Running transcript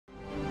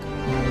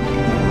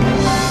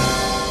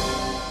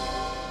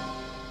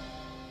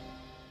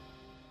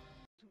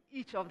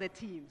each of the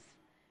teams.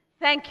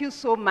 Thank you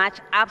so much,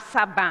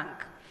 Absa Bank,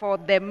 for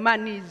the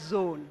money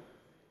zone.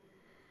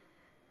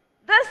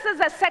 This is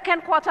a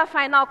second quarter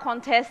final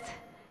contest,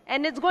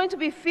 and it's going to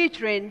be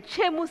featuring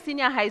Chemu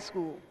Senior High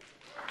School.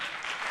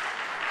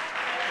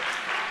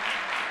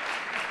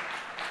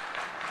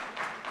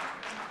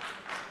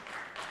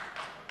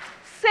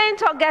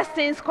 St.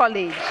 Augustine's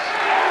College.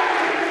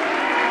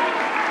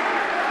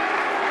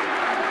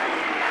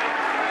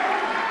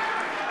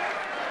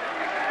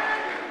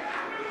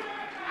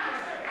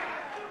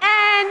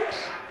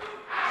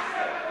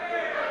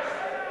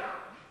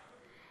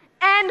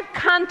 And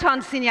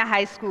Kanton Senior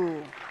High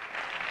School.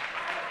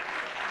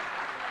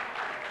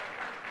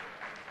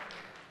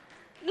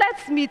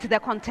 Let's meet the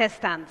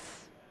contestants.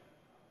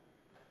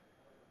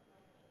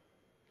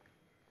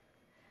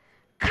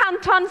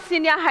 Kanton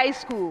Senior High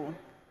School.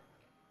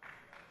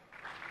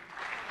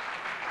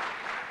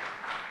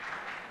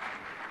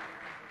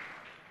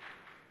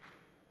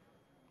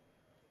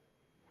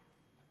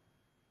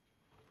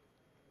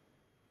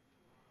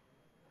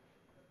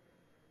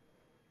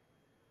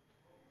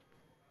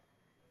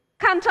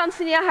 Kanton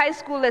Senior High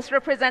School is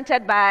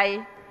represented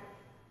by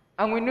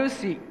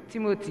Anwinusi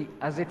Timothy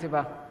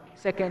Azetiba,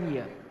 second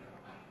year.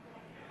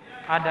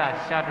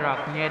 Ada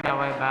Shadrach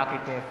Nyedawai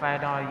Bakite,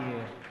 final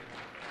year.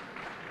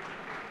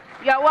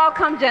 You are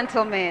welcome,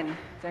 gentlemen.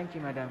 Thank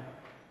you, madam.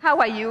 How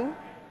are you?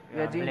 We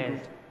are doing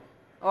good.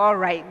 All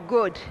right,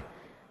 good.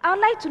 I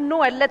would like to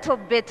know a little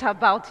bit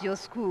about your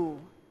school,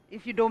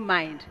 if you don't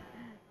mind.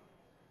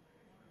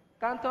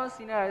 Kanton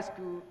Senior High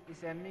School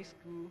is a mixed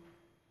school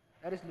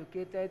that is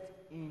located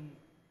in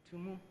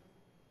Tumu,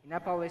 in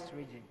Upper West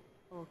Region.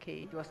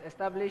 Okay. It was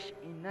established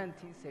in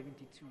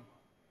 1972.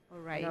 All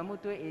right. Our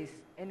motto is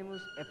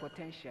Animus a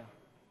Potential,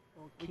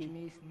 Okay. which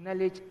means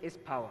knowledge is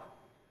power.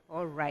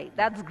 All right,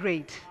 that's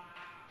great.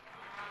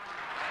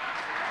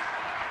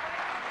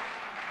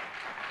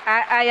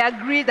 I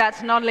agree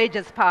that knowledge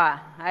is power.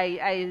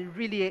 I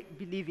really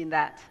believe in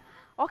that.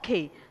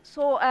 Okay,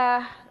 so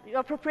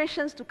your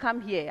preparations to come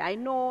here. I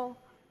know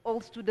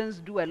all students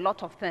do a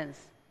lot of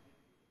things.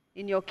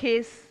 In your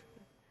case,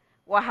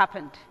 what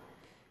happened?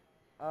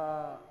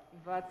 In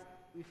fact,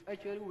 we've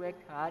actually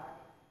worked hard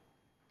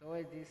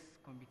towards this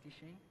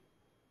competition.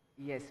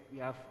 Yes, we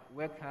have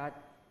worked hard,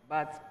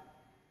 but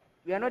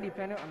we are not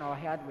dependent on our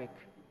hard work.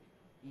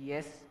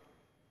 Yes,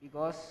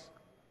 because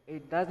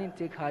it doesn't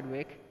take hard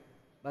work,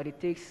 but it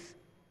takes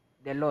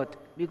the Lord.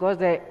 Because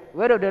the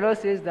word of the Lord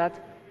says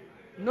that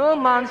no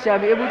man shall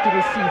be able to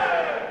receive.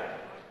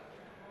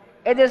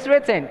 It is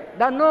written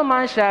that no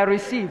man shall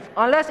receive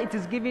unless it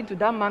is given to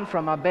that man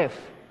from above.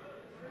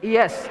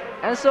 Yes,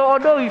 and so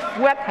although we've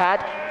worked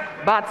hard,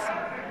 but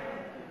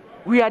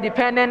we are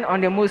dependent on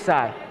the Most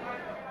High.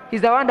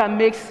 He's the one that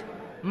makes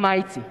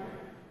mighty.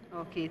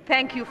 Okay,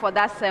 thank you for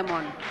that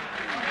sermon.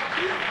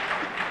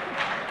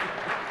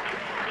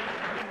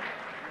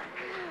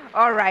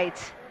 All right,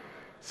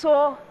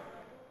 so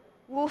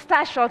we'll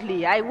start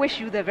shortly. I wish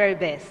you the very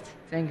best.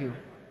 Thank you.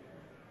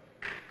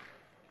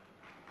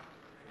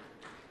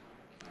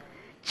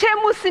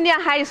 Chemu Senior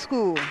High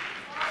School.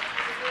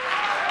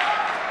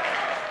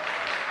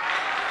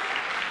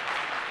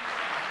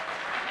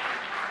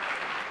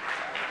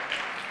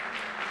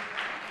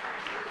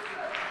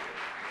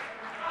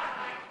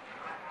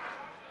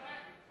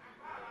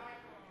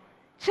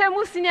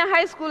 Chemu Senior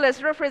High School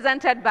is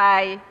represented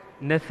by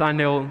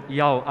Nathaniel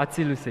Yao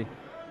Atiluse.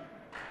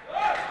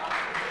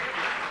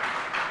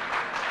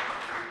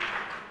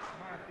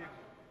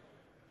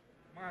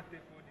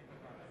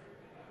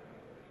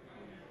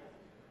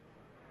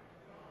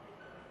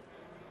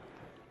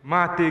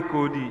 Mate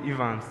Cody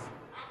Evans.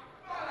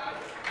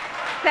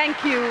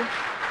 Thank you.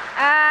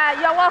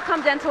 You're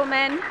welcome,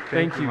 gentlemen.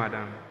 Thank you,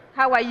 madam.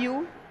 How are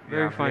you?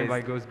 Very Yeah, fine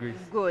by blessed. God's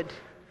grace. Good.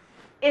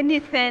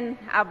 Anything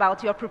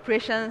about your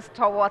preparations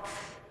towards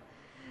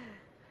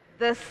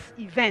this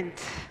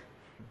event?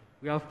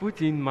 We have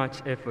put in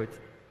much effort,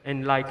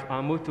 and like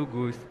our motto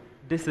goes,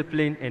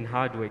 discipline and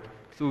hard work.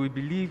 So we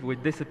believe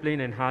with discipline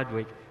and hard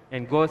work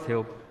and God's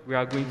help, we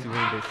are going to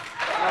win this.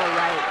 All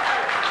right.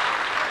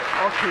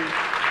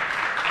 Okay.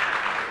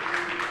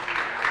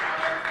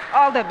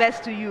 All the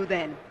best to you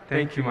then.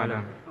 Thank you,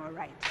 madam. All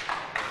right.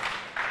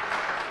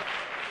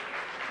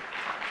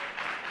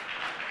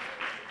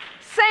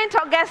 St.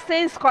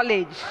 Augustine's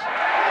College.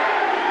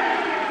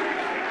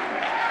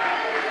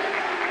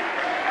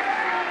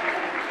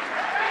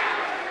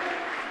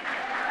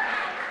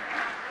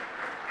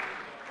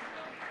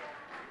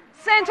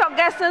 St.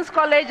 Augustine's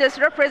College is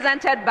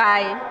represented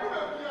by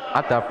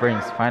Atta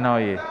Prince, final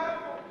year.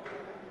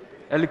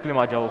 Elikli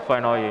Majao,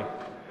 final year.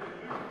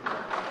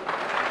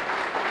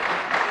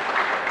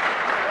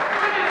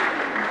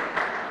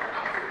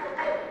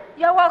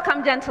 You're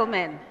welcome,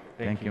 gentlemen.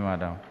 Thank you,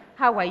 madam.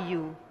 How are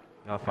you?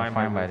 I'm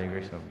fine by the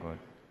grace of God.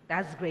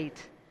 That's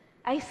great.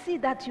 I see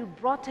that you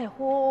brought a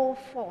whole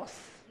force.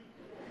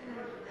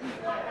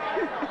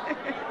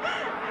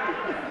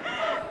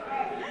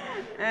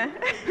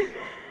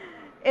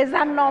 Is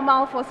that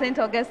normal for St.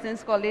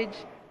 Augustine's College?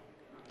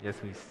 Yes,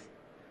 please.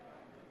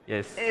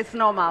 Yes. It's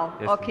normal.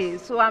 Yes, Okay,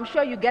 miss. so I'm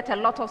sure you get a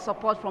lot of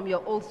support from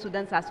your old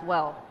students as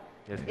well.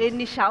 Yes, miss.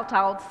 Any shout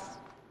outs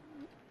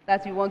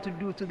that you want to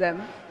do to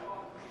them?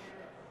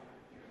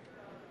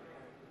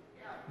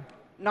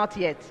 Not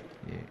yet.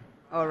 Yeah.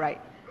 All right.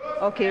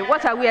 Okay,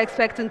 what are we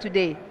expecting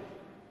today?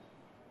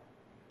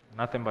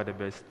 Nothing but the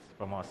best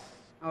from us.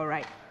 All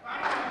right.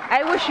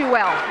 I wish you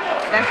well.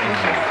 Best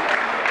wishes.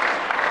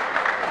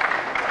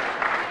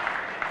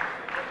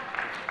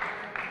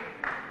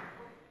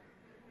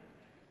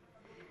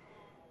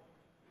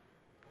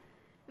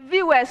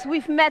 Viewers,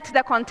 we've met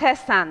the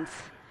contestants.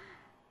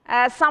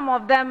 Some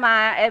of them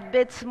are a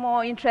bit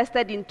more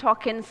interested in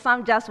talking.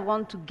 Some just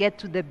want to get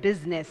to the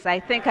business. I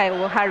think I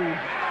will hurry.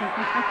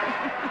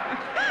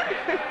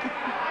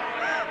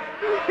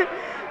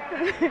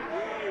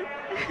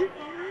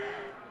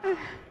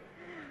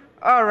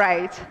 All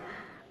right.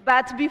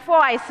 But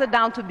before I sit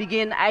down to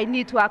begin, I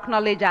need to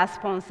acknowledge our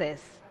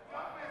sponsors.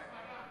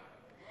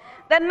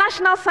 The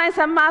National Science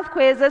and Math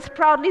Quiz is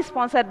proudly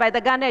sponsored by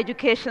the Ghana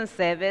Education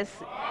Service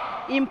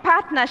in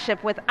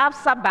partnership with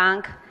Absa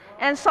Bank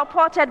and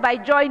supported by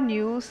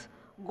JoyNews,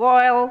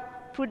 Goyle,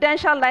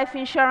 Prudential Life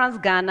Insurance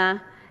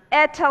Ghana,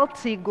 Airtel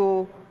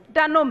Tigo,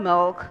 Dano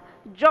Milk,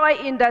 Joy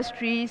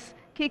Industries,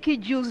 Kiki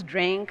Juice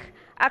Drink,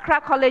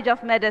 Accra College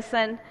of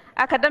Medicine,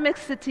 Academic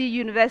City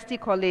University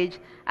College,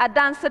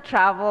 Adansa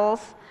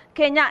Travels,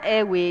 Kenya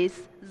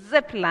Airways,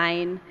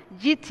 Zipline,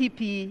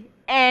 GTP,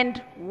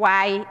 and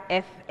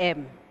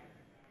YFM.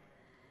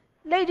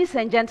 Ladies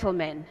and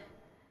gentlemen,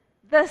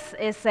 this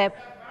is a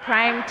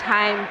prime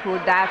time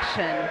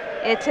production.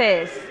 It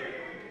is.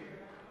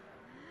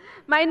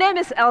 My name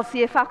is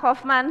Elsie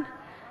Kaufman.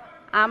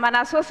 I'm an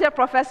associate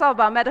professor of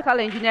biomedical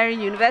engineering,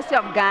 University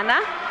of Ghana,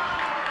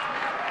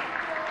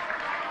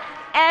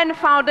 and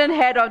founding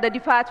head of the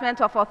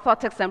Department of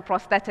Orthotics and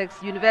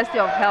Prosthetics, University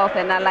of Health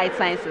and Allied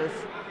Sciences.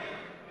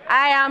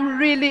 I am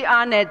really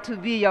honored to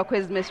be your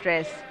quiz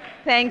mistress.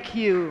 Thank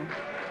you.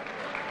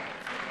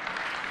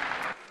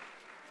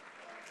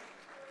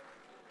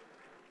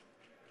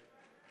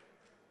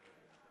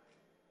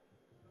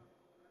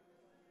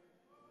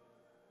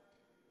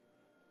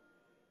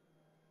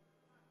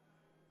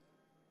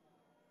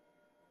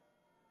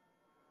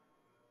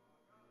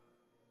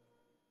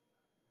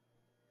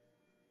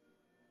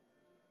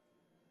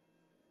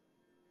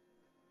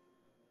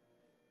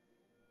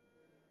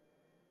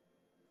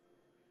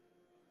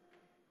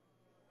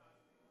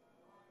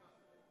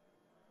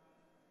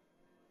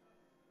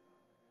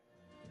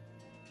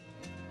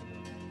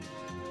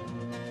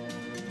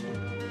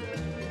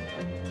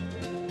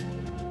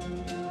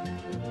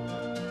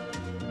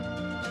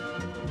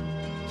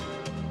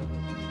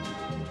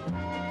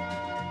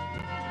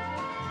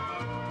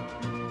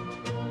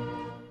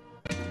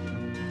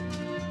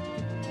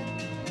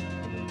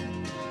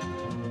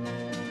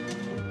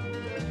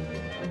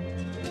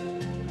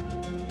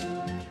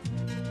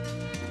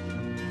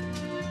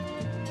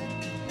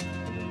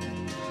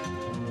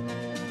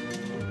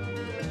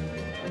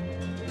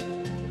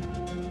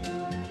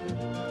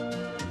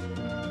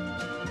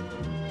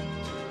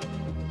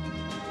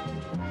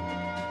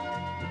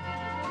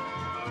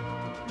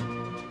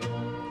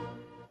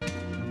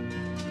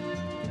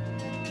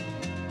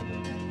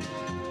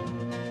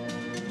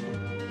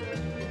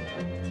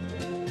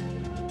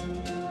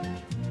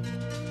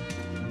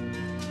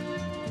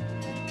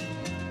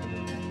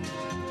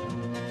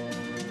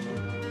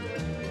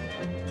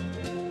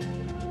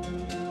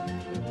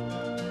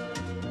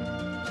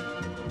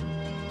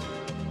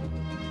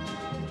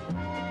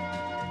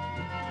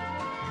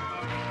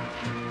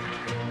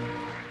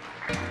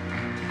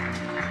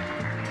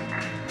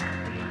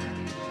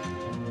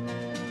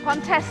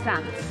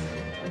 Contestants,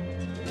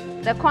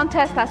 the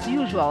contest as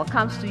usual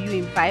comes to you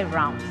in 5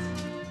 rounds.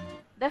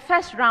 The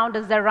first round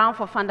is the round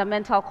for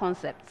fundamental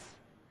concepts.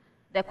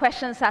 The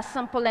questions are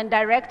simple and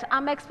direct.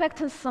 I'm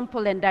expecting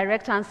simple and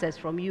direct answers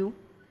from you.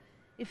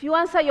 If you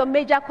answer your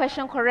major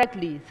question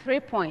correctly,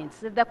 3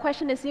 points. If the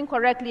question is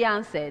incorrectly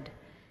answered,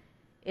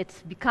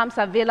 it becomes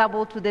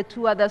available to the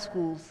 2 other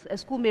schools. A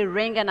school may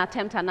ring and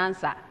attempt an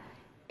answer.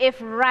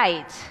 If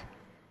right,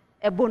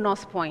 a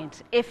bonus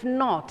point. If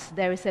not,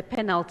 there is a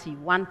penalty,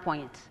 1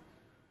 point.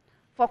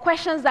 For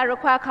questions that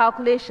require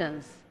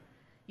calculations,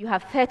 you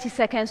have 30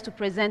 seconds to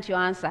present your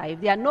answer.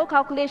 If there are no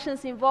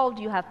calculations involved,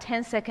 you have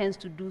 10 seconds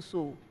to do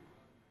so.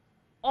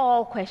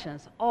 All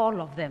questions, all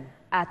of them,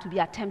 are to be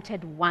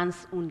attempted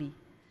once only.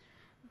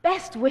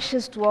 Best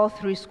wishes to all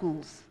 3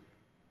 schools.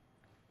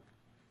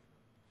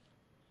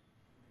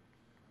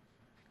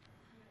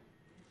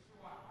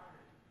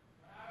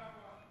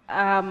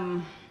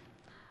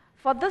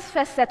 For this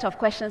first set of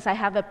questions, I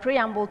have a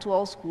preamble to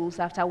all schools,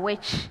 after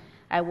which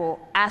I will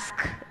ask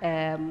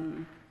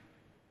Chemu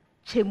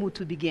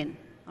to begin.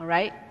 All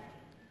right?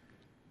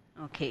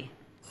 Okay.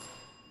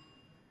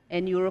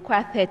 And you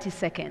require 30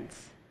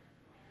 seconds.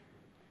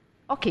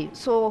 Okay,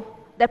 so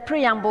the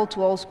preamble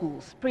to all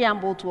schools.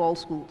 Preamble to all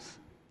schools.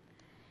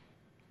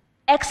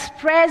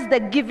 Express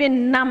the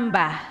given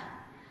number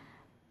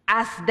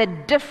as the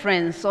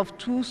difference of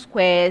 2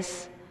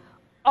 squares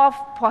of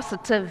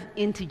positive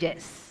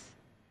integers.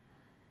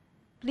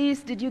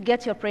 Please, did you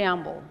get your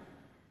preamble?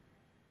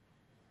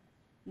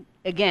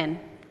 Again,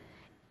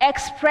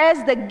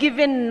 express the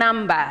given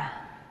number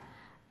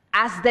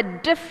as the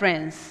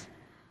difference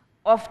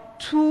of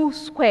two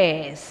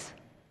squares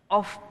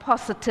of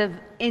positive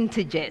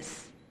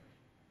integers.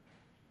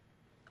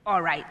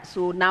 All right,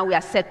 so now we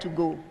are set to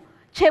go.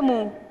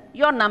 Chemu,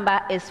 your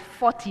number is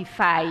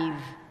 45.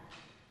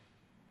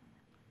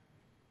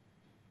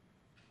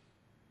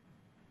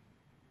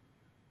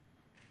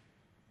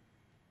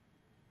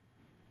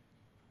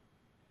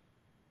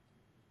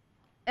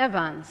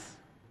 Evans.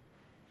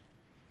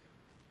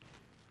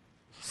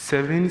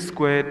 7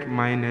 squared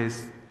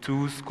minus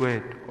 2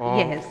 squared, or...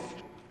 Yes.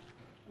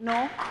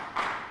 No?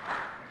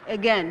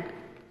 Again.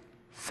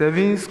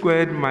 7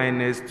 squared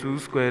minus 2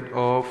 squared,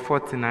 or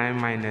 49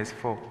 minus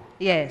 4.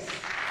 Yes.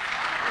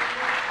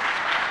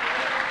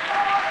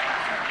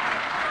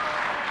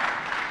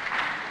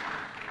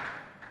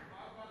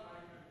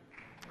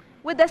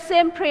 With the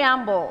same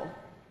preamble,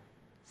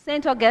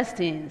 St.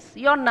 Augustine's,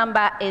 your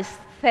number is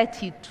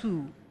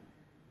 32.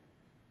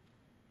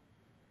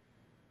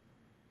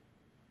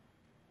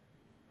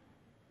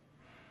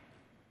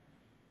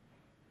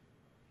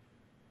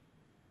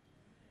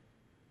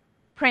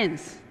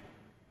 Prince.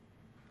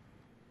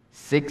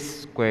 6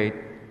 squared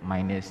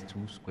minus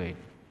 2 squared.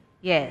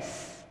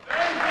 Yes.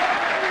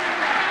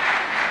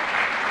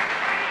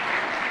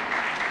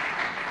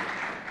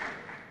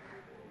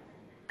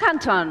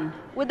 Kanton,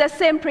 with the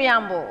same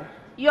preamble,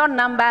 your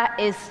number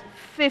is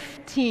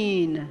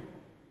 15.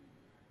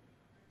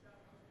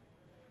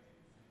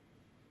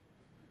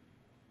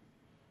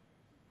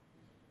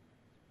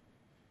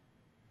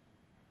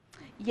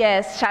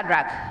 Yes,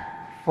 Shadrach.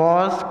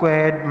 4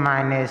 squared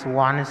minus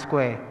 1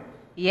 square.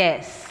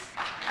 Yes.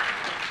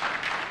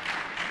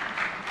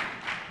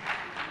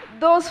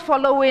 Those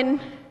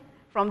following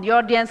from the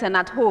audience and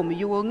at home,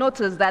 you will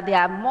notice that there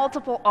are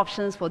multiple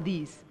options for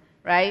these,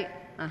 right?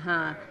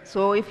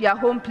 So if you're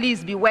home,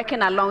 please be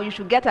working along. You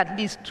should get at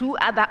least 2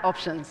 other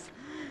options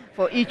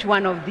for each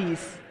one of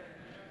these.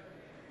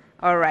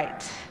 All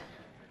right.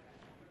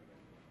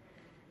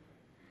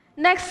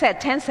 Next set,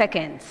 10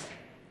 seconds.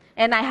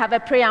 And I have a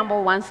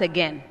preamble once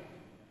again.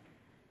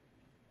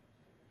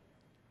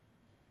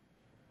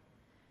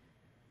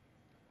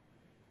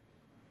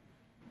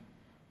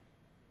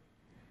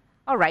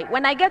 All right,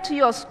 when I get to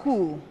your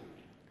school,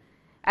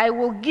 I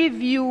will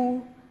give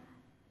you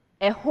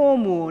a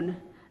hormone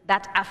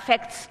that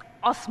affects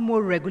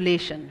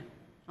osmoregulation,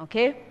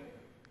 okay?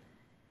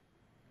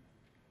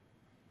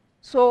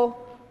 So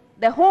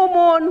the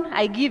hormone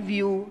I give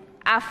you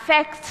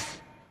affects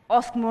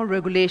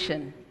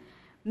osmoregulation.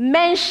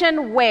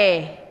 Mention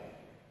where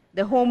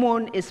the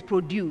hormone is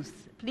produced.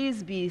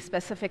 Please be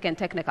specific and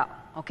technical,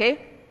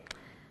 okay?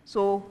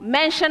 So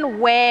mention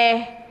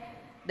where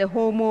the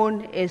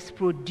hormone is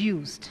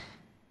produced.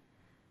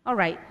 All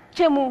right,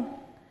 Chemu,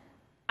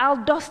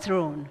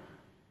 aldosterone.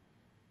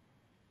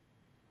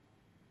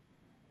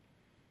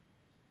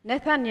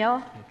 Nathaniel?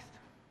 Next.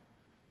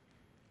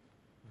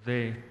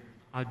 The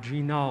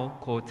adrenal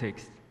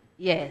cortex.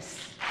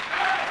 Yes.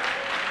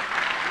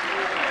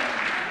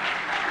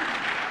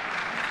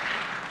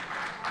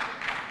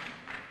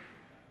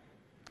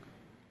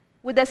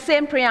 With the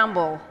same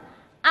preamble,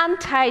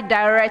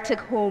 antidiuretic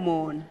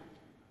hormone.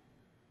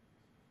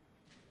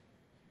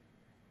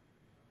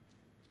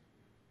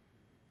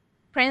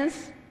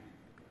 Prince?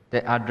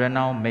 The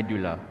adrenal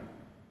medulla.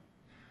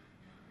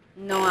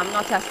 No, I'm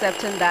not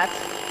accepting that.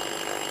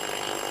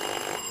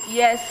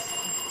 Yes,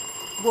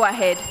 go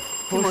ahead,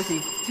 Timothy.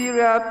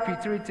 Posterior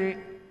pituitary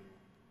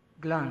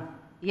gland.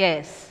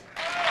 Yes.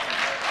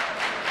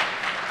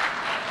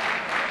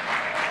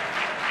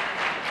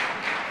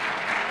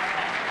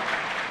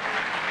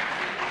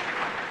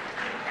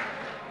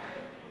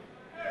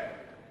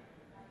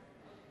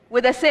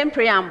 With the same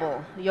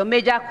preamble, your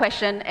major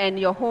question and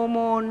your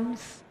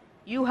hormones,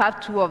 you have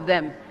 2 of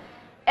them,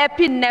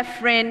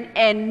 epinephrine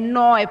and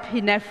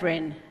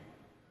norepinephrine.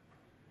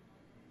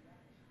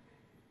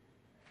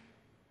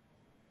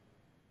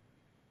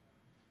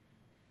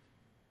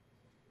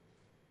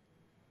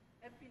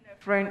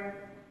 Epinephrine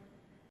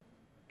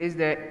is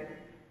the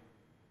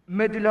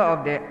medulla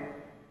of the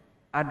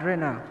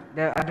adrenal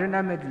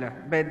medulla,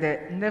 but the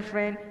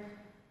nephrine,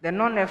 the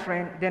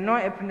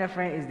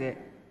non-epinephrine is the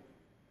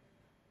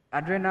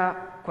adrenal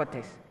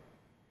cortex.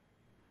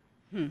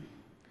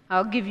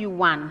 I'll give you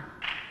 1.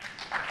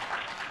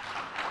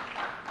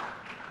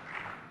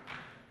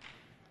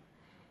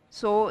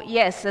 So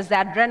yes, it's the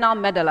adrenal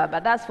medulla,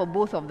 but that's for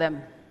both of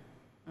them.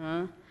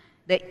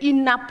 The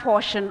inner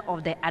portion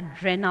of the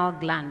adrenal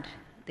gland,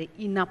 the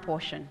inner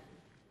portion.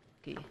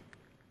 Okay.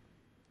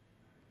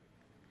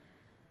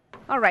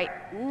 All right,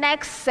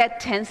 next set,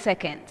 10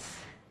 seconds.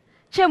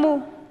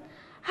 Chemu,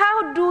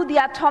 how do the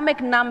atomic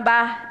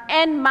number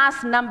and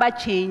mass number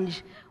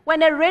change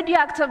when a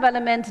radioactive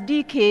element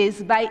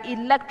decays by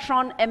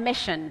electron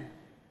emission?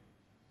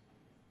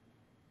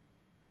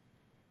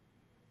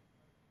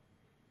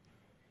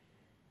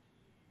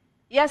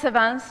 Yes,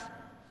 Evans?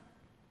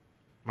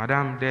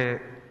 Madam, the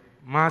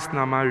mass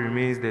number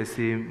remains the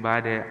same,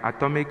 but the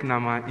atomic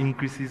number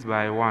increases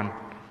by 1.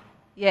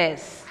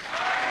 Yes.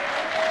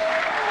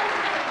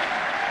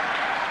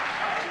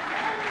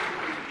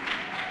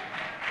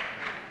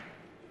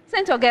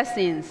 St.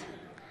 Augustine's,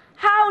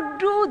 how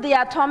do the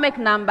atomic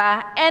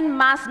number and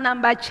mass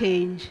number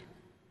change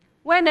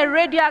when a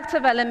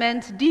radioactive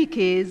element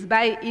decays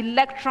by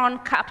electron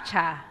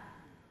capture?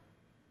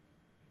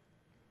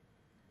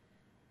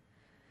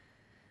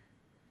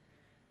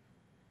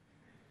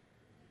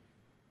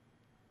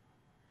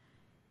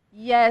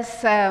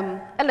 Yes,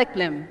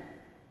 Eleclim.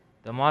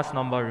 The mass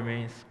number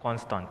remains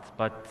constant,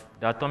 but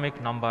the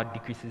atomic number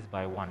decreases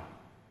by 1.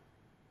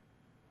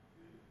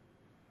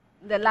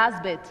 The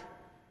last bit.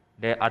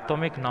 The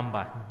atomic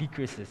number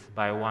decreases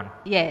by 1.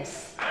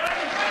 Yes.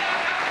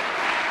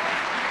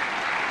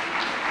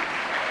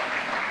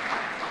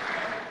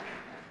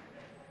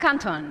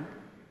 Kanton,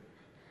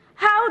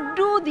 how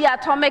do the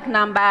atomic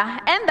number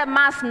and the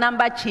mass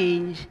number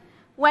change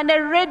when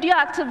a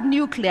radioactive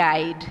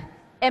nuclide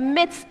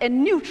emits a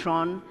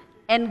neutron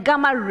and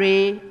gamma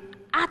ray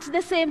at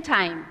the same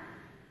time?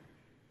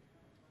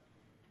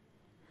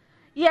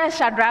 Yes,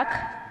 Shadrach.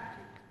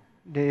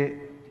 The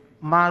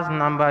mass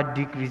number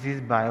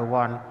decreases by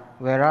 1,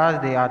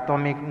 whereas the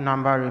atomic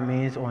number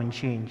remains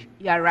unchanged.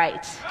 You are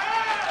right.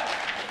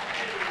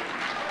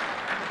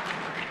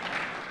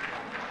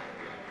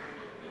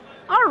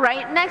 All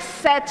right, next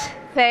set,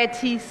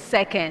 30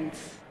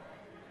 seconds.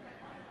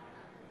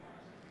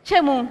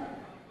 Chemu,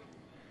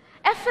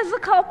 a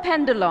physical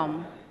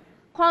pendulum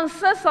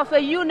consists of a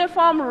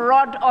uniform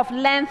rod of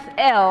length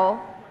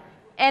L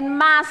and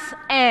mass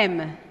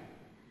m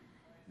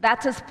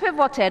that is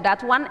pivoted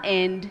at one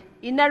end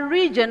in a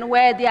region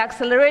where the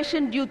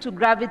acceleration due to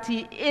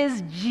gravity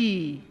is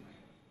g.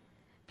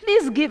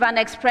 Please give an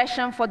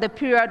expression for the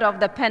period of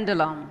the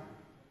pendulum.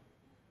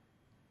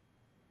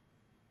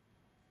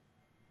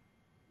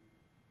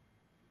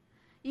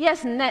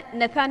 Yes,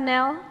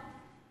 Nathaniel?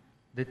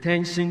 The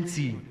tension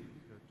T,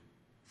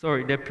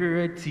 the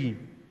period T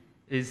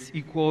is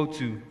equal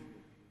to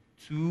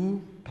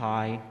 2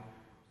 pi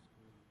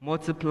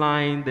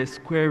multiplying the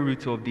square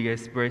root of the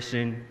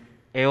expression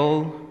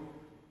L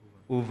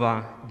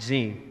over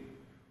J,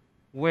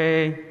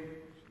 where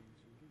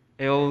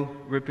L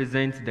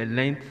represents the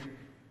length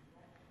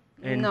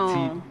and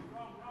no,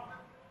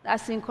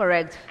 that's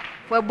incorrect.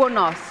 For a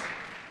bonus.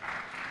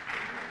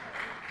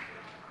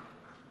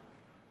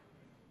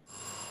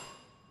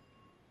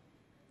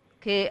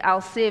 Okay, I'll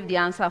save the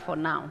answer for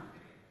now.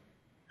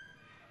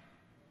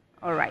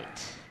 All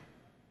right.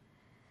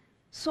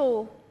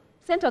 So,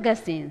 St.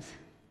 Augustine's,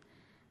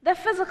 the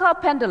physical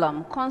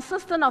pendulum,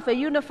 consisting of a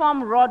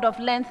uniform rod of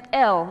length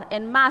L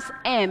and mass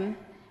m,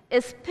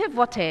 is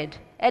pivoted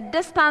at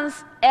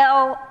distance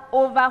L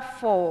over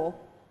 4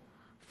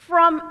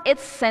 from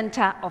its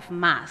center of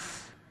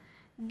mass.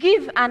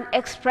 Give an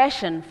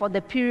expression for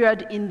the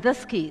period in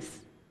this case.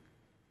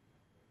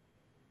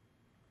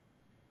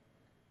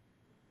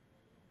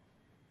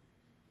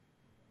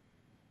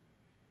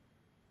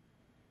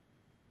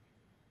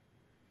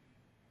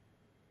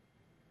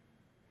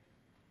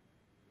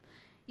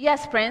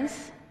 Yes,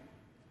 Prince?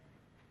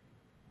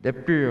 The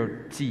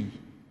period T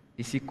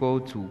is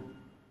equal to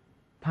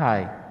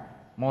pi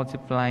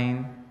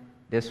multiplying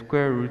the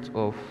square root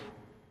of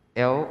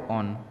L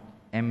on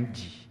mg,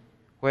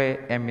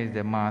 where m is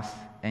the mass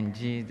and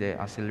g is the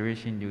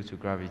acceleration due to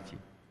gravity.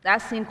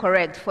 That's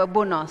incorrect. For a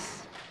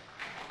bonus.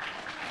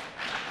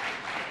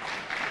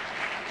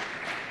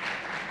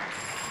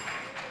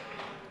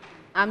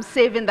 I'm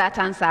saving that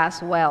answer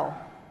as well.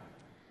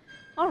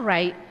 All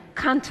right,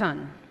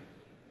 Kanton.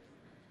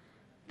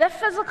 The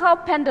physical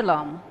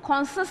pendulum,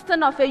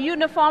 consisting of a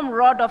uniform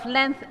rod of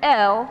length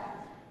L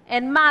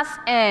and mass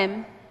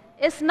m,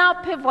 is now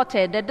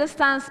pivoted the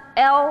distance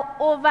L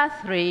over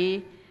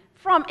 3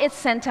 from its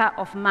center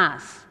of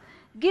mass.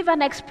 Give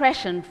an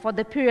expression for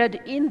the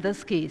period in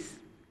this case.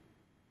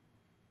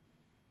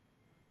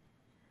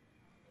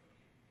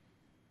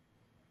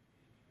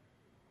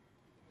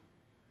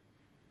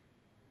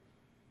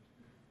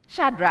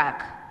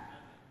 Shadrach.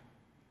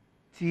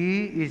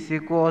 T is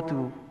equal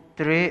to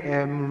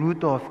 3m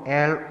root of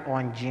L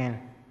on G.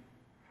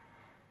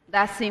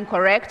 That's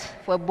incorrect.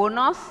 For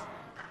bonus.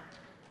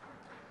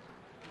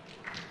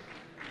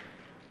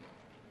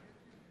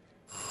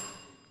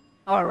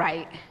 All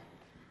right.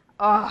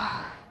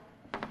 Oh.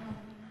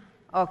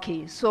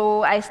 Okay,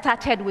 so I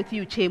started with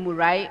you, Chemu,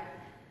 right?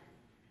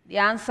 The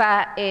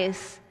answer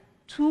is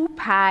 2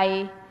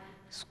 pi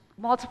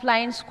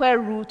multiplying square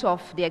root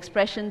of the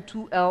expression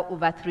 2L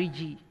over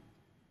 3G.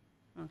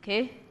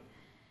 Okay?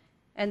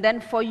 And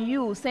then for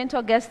you, St.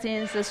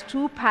 Augustine's is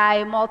 2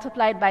 pi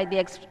multiplied by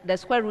the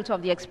square root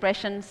of the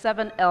expression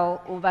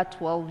 7L over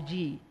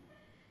 12G.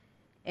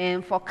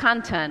 And for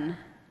Kanton,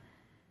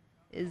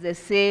 is the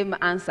same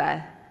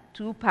answer,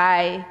 2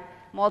 pi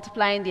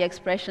multiplying the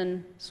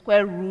expression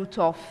square root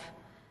of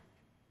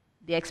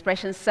the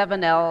expression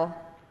 7L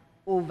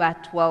over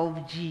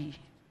 12G.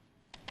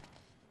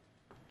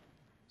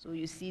 So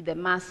you see the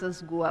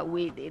masses go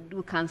away, they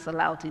do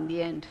cancel out in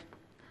the end.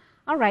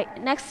 All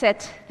right, next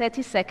set,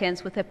 30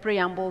 seconds with a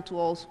preamble to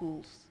all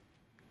schools.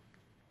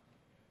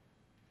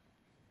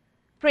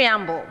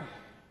 Preamble.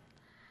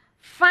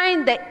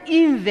 Find the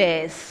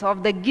inverse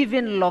of the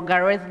given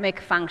logarithmic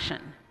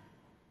function.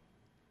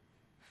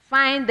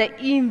 Find the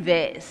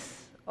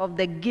inverse of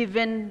the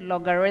given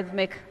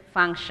logarithmic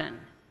function.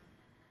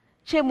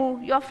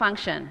 Chemu, your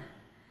function.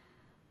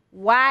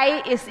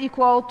 Y is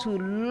equal to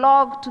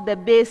log to the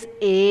base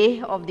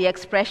A of the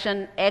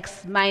expression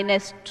x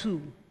minus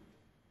 2.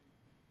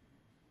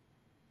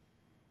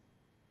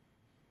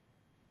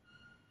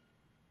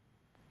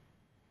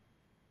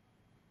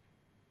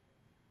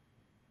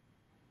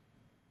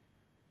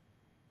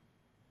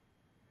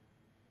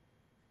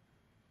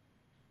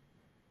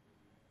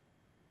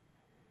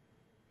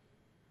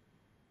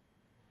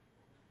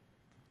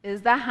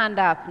 Is that hand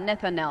up,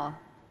 Nathaniel?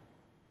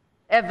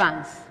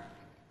 Evans?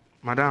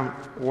 Madam,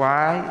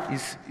 y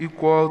is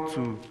equal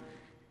to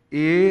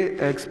a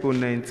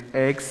exponent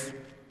x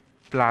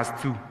plus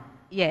 2.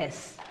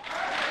 Yes.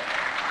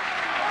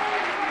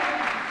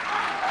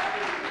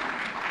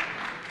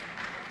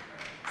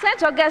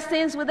 St.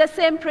 Augustine's with the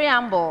same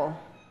preamble.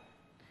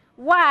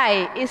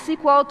 Y is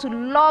equal to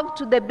log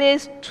to the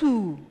base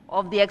 2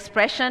 of the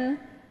expression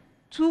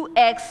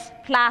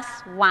 2x plus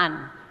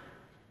 1.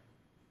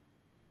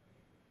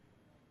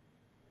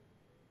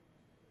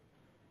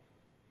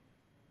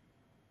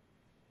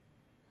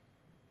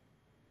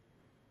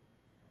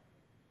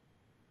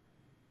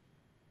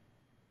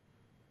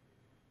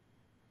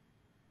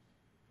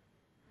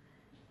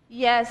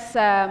 Yes,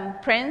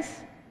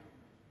 Prince?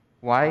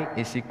 Y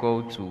is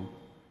equal to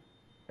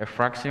a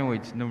fraction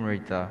with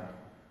numerator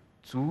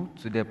 2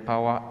 to the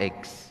power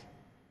x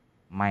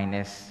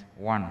minus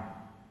 1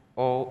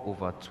 all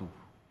over 2.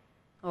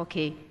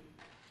 Okay.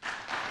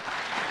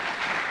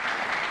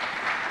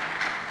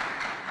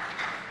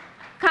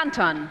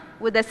 Kanton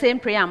with the same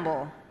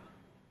preamble.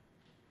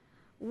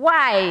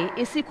 Y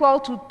is equal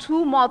to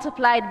 2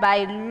 multiplied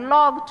by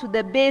log to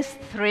the base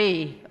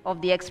 3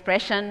 of the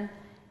expression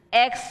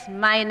x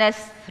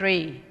minus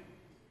 3.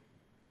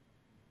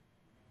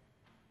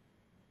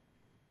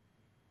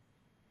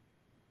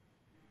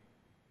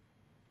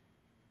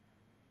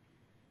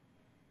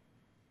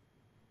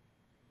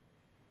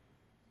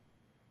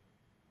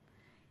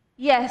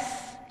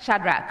 Yes,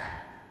 Shadrach.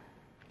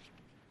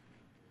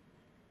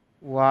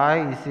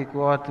 Y is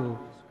equal to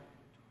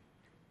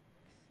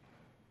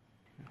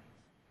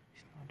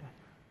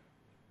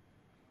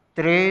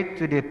 3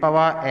 to the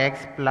power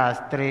x plus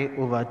 3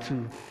 over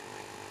 2.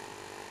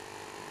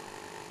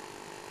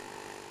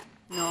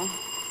 No.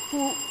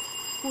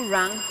 Who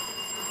rang?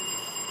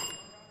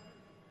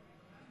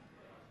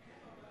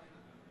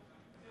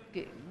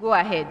 Okay, go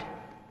ahead.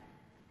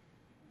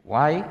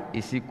 Y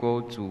is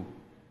equal to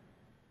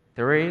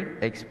 3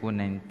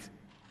 exponent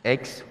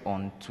x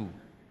on 2.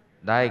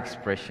 That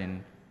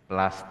expression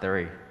plus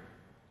 3.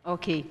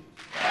 Okay.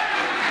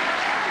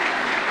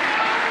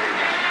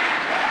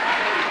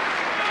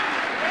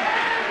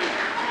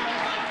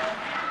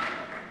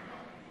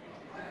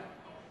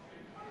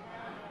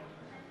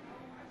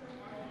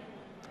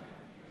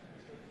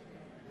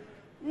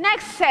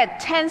 Next set,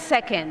 10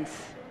 seconds.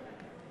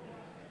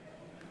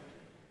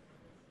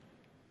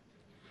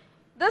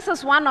 This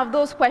is one of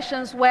those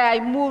questions where I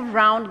move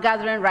around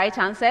gathering right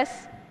answers.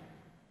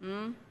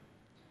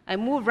 I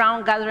move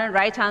around gathering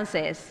right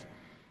answers.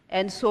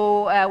 And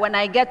so when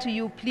I get to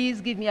you, please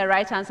give me a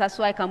right answer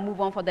so I can move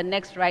on for the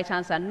next right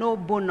answer. No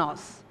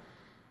bonus.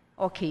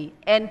 Okay.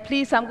 And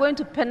please, I'm going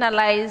to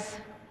penalize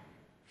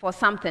for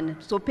something,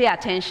 so pay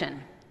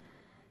attention.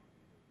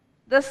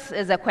 This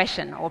is a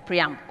question or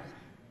preamble.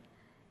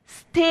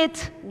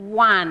 State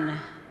one,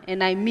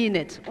 and I mean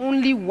it,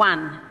 only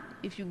one.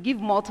 If you give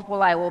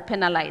multiple, I will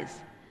penalize.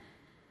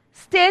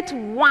 State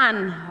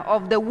one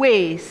of the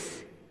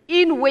ways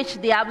in which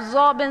the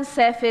absorbing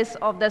surface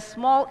of the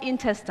small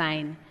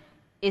intestine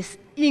is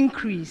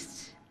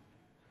increased.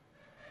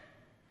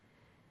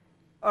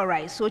 All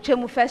right, so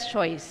Chemu, first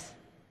choice.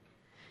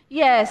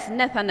 Yes,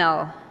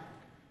 Nathaniel.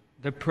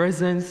 The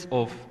presence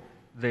of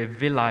the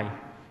villi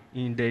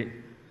in the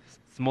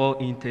small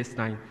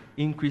intestine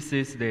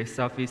increases the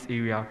surface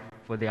area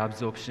for the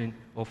absorption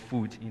of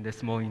food in the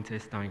small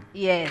intestine.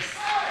 Yes.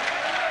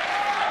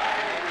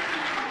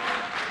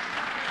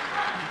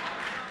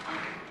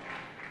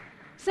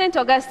 St.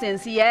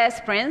 Augustine's, yes,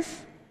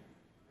 Prince.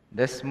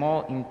 The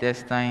small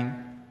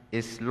intestine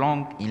is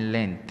long in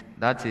length.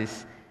 That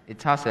is,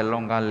 it has a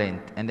longer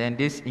length. And then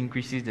this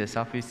increases the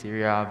surface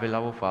area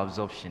available for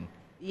absorption.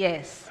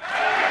 Yes.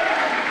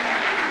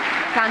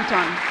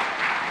 Kanton.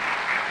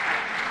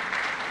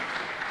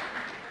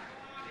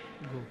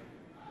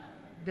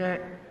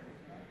 The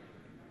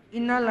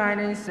inner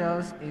lining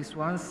cells is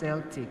 1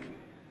 cell thick.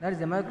 That is,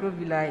 the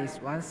microvilli is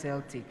 1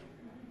 cell thick.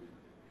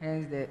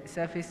 Hence, the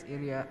surface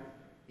area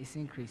is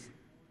increased.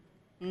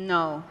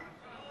 No.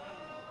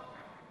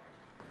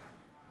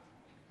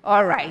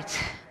 All right.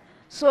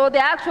 So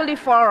there are actually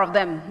 4 of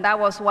them. That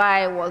was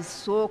why I was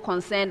so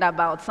concerned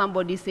about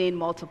somebody saying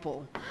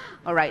multiple.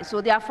 All right,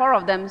 so there are 4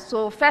 of them.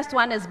 So first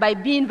one is by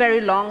being very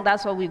long.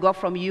 That's what we got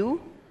from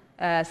you,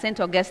 St.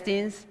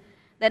 Augustine's.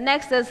 The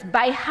next is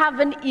by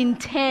having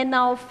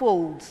internal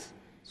folds.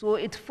 So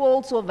it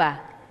folds over,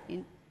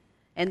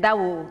 and that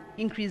will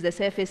increase the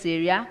surface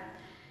area.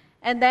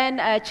 And then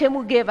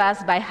Chemu gave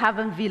us by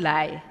having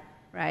villi,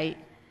 right?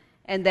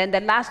 And then the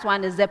last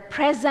one is the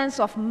presence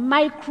of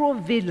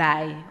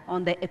microvilli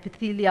on the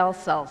epithelial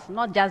cells.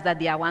 Not just that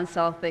they are 1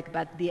 cell thick,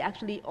 but they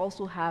actually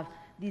also have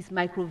these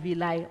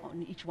microvilli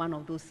on each one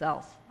of those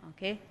cells,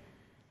 okay?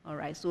 All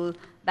right, so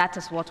that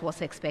is what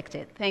was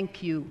expected.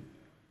 Thank you.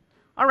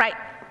 All right.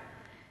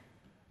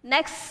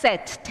 Next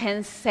set,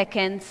 10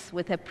 seconds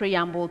with a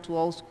preamble to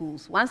all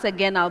schools. Once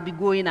again, I'll be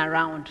going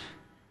around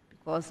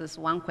because it's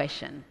 1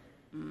 question.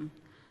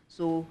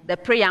 So the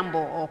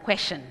preamble or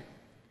question.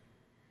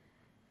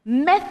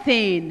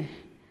 Methane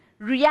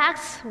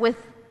reacts with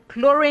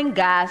chlorine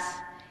gas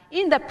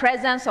in the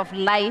presence of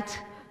light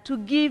to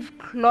give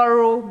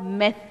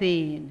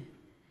chloromethane.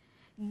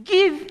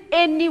 Give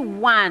any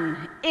one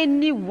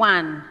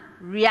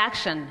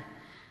reaction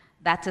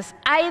that is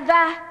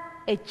either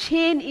a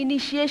chain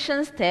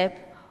initiation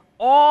step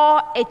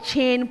or a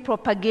chain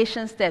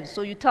propagation step.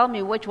 So you tell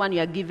me which one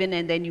you are given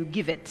and then you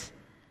give it.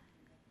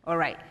 All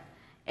right.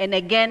 And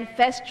again,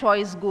 first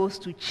choice goes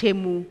to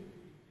Chemu.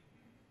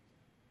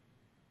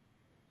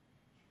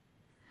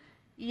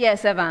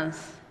 Yes,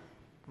 Evans.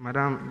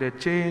 Madam, the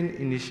chain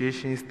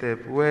initiation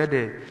step where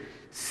the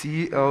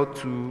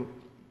Cl2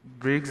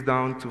 breaks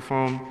down to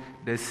form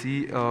the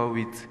Cl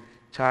with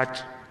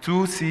charge,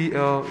 2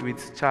 Cl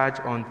with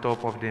charge on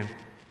top of them.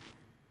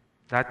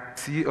 That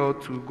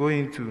Cl2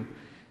 going to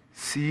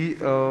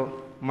Cl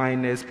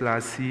minus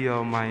plus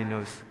Cl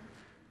minus.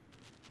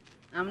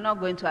 I'm not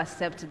going to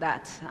accept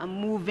that. I'm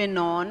moving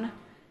on.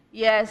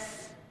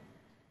 Yes.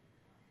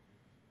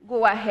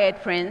 Go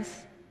ahead,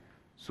 Prince.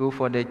 So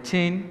for the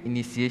chain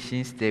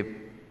initiation step,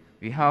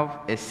 we have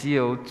a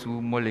Cl2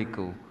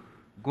 molecule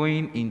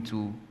going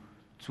into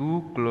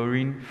 2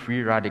 chlorine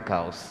free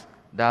radicals.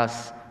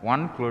 That's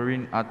 1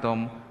 chlorine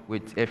atom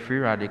with a free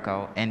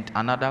radical and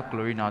another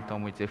chlorine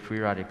atom with a free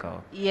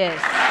radical. Yes.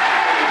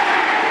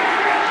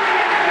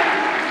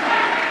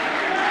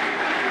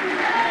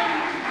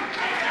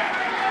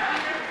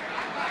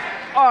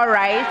 All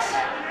right.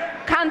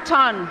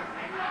 Kanton.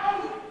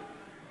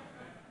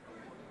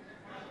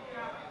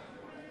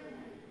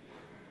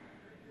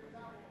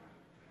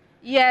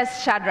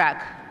 Yes,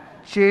 Shadrach.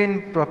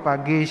 Chain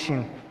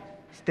propagation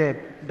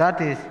step, that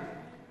is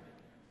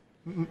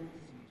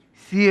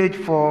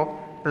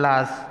CH4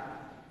 plus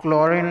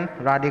chlorine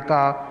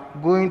radical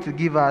going to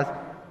give us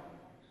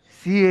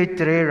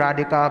CH3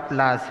 radical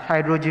plus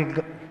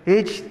hydrogen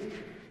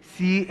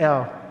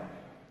HCl.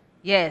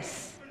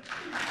 Yes.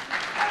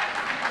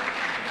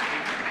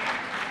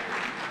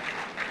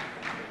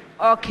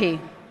 Okay.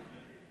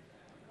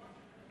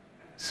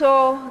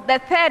 So the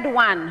third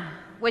one,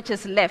 which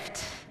is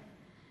left,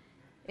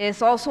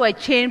 is also a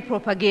chain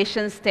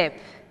propagation step.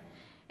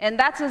 And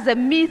that is the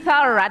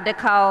methyl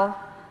radical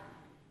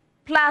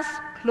plus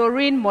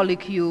chlorine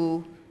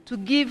molecule to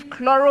give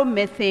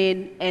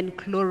chloromethane and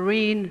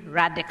chlorine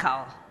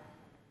radical.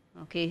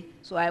 Okay,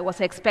 so I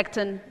was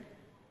expecting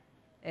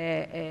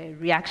a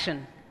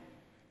reaction.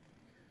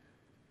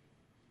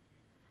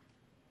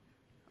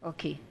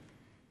 Okay,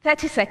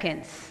 30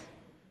 seconds.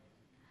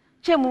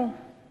 Chemu,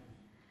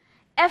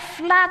 a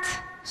flat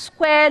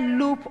square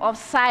loop of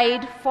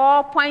side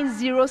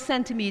 4.0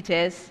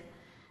 centimeters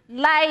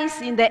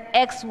lies in the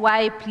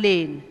XY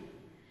plane.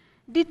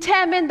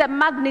 Determine the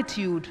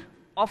magnitude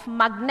of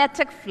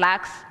magnetic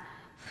flux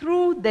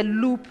through the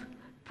loop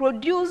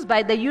produced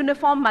by the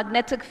uniform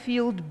magnetic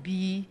field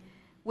B,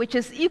 which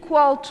is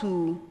equal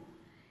to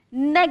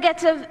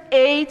negative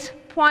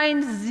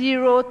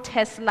 8.0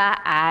 Tesla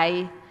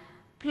I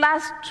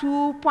plus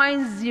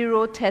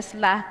 2.0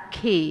 Tesla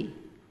K.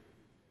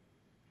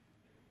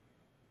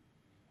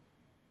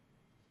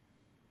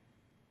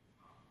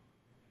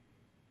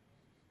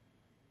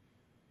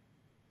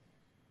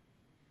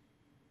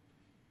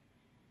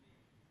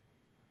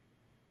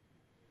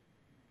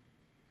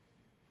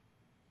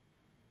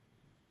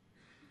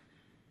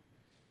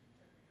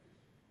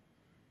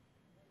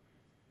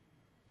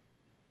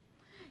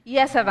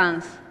 Yes,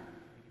 Evans.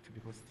 To be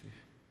positive.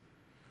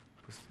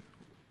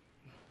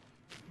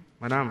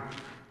 Madam,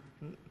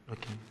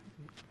 okay.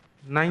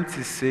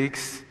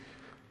 96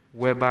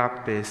 Weber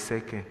per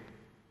second.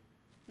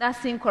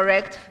 That's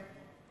incorrect.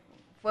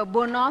 For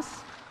bonus,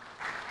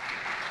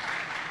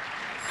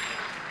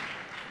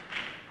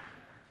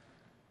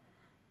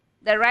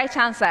 the right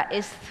answer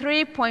is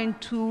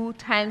 3.2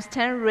 times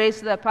 10 raised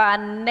to the power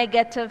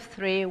negative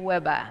 3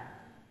 Weber.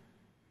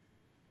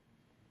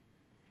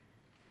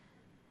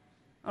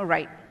 All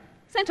right.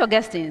 St.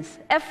 Augustine's,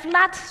 a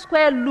flat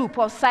square loop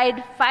of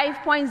side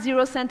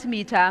 5.0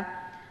 centimeter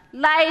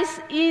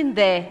lies in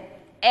the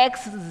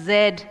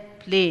XZ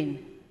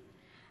plane.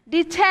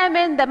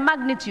 Determine the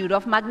magnitude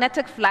of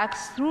magnetic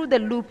flux through the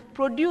loop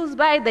produced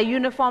by the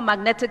uniform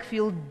magnetic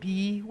field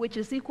B, which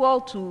is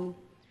equal to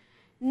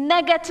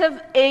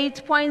negative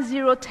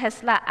 8.0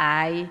 Tesla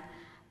I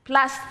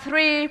plus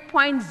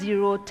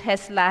 3.0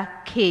 Tesla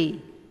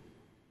K.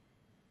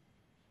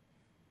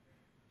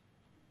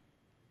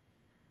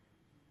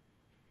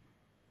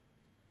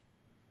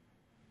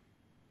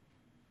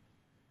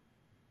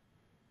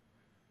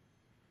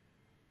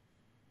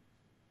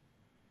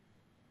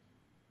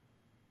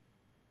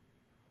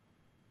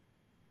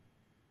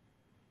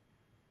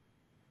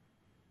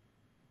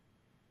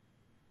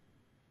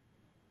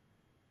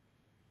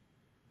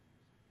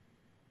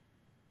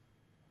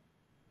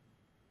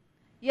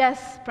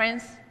 Yes,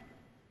 Prince?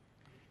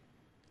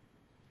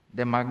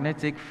 The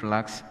magnetic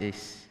flux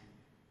is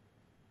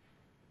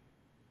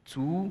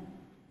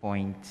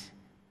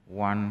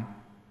 2.1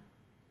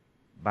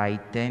 by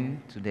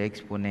 10 to the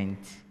exponent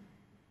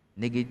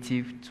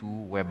negative 2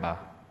 Weber.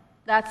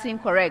 That's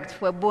incorrect.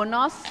 For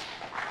bonus,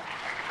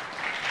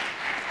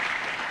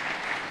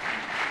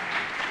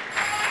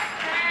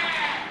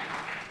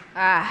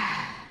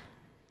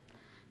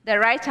 the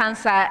right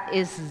answer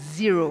is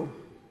 0.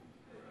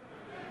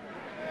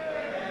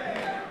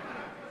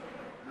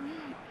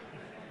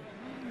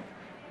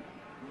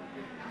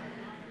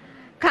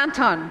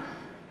 Kanton.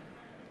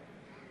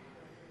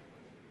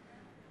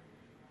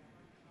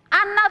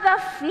 Another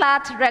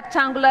flat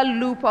rectangular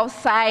loop of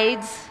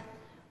sides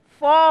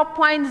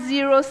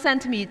 4.0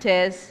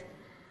 centimeters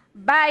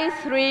by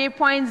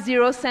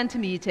 3.0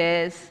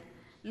 centimeters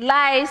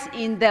lies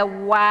in the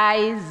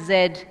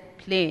YZ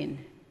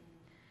plane.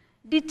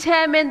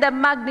 Determine the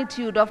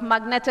magnitude of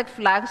magnetic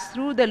flux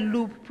through the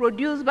loop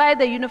produced by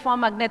the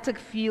uniform magnetic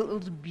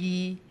field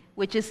B,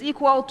 which is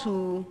equal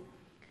to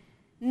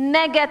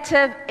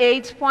negative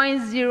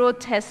 8.0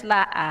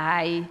 Tesla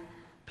I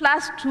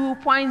plus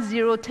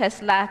 2.0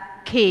 Tesla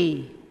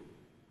K.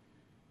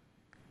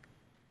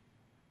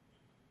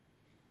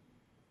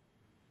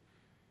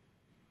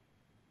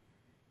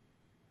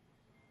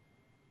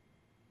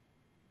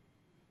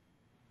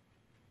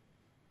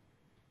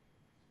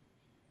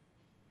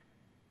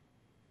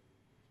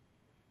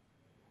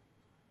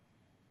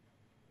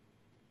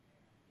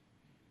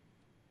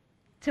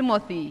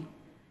 Timothy.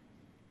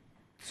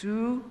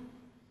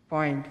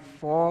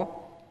 2.4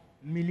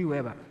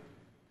 milliweber.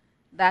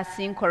 That's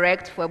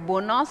incorrect. For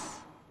bonus,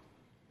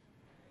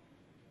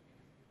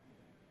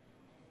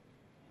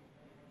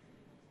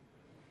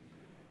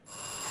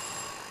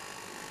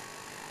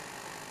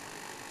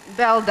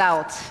 belled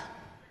out.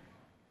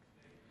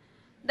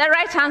 The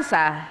right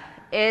answer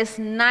is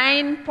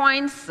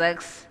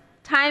 9.6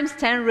 times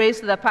 10 raised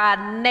to the power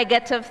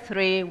negative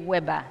 3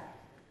 Weber.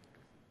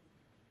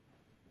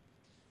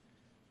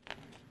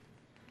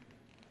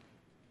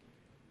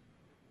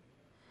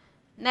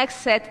 Next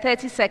set,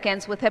 30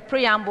 seconds with a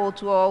preamble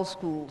to all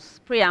schools.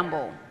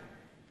 Preamble.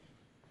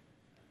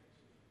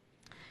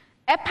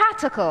 A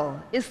particle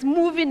is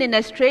moving in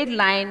a straight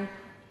line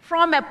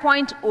from a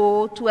point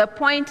O to a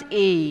point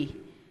A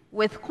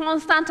with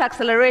constant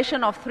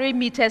acceleration of 3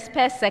 meters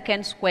per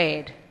second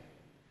squared.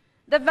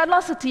 The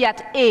velocity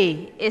at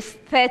A is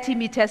 30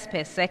 meters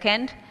per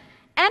second,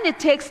 and it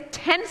takes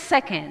 10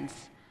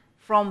 seconds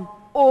from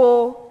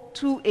O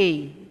to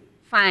A.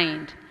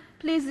 Find.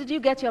 Please, did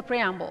you get your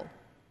preamble?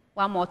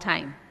 One more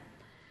time.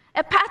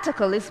 A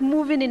particle is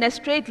moving in a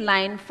straight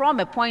line from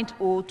a point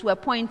O to a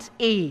point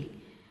A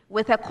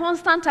with a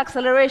constant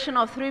acceleration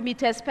of 3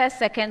 meters per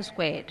second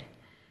squared.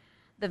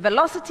 The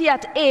velocity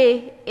at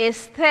A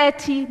is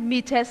 30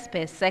 meters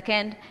per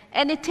second,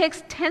 and it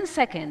takes 10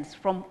 seconds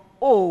from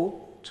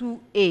O to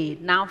A.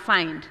 Now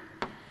find.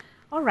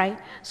 All right,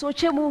 so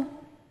Chemu,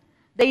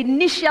 the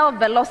initial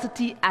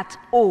velocity at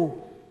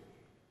O.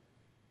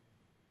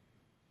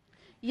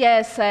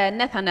 Yes,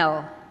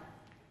 Nathaniel.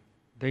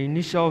 The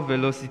initial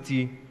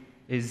velocity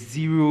is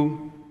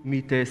 0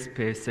 meters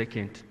per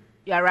second.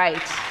 You are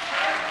right.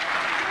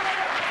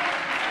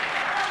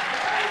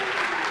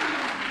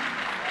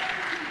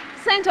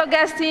 St.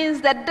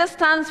 Augustine's, the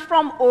distance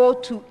from O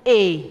to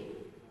A.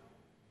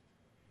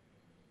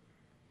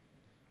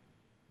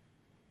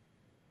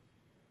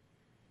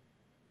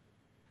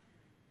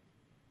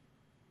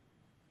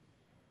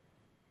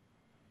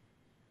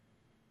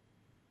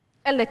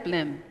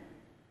 Eliklim.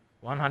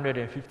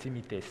 150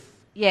 meters.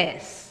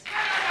 Yes.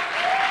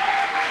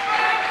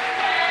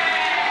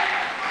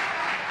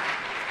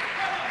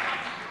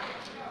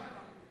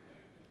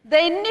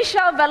 The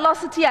initial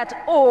velocity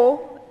at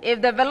O, if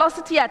the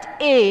velocity at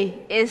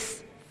A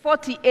is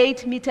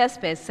 48 meters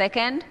per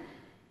second,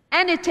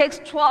 and it takes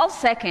 12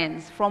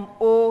 seconds from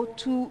O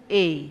to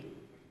A.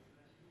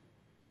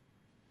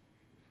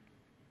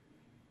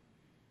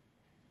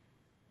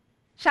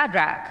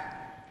 Shadrach.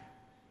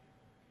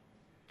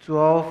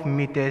 12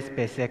 meters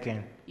per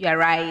second. You are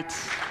right.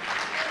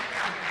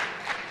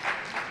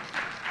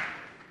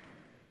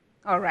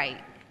 All right.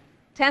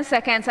 10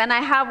 seconds, and I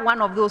have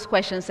one of those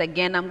questions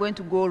again. I'm going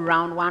to go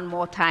around one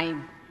more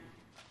time.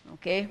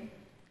 Okay?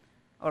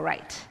 All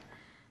right.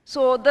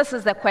 So this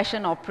is the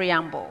question of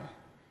preamble.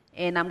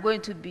 And I'm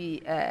going to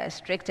be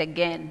strict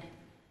again.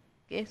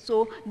 Okay,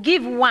 so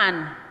give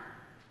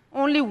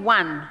only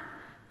one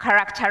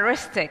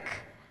characteristic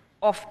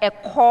of a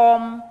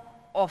corm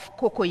of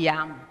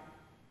cocoyam.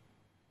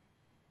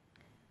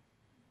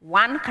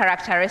 One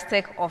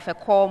characteristic of a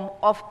corm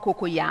of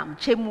cocoyam.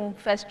 Chemu,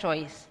 first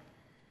choice.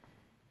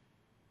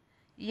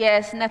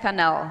 Yes,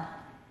 Nathaniel.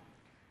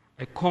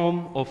 A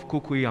corm of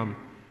cocoyam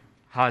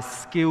has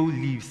scale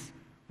leaves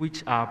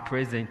which are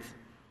present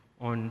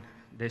on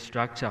the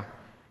structure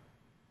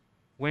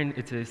when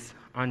it is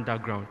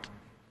underground.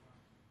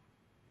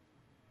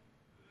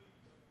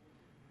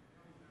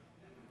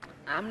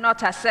 I'm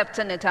not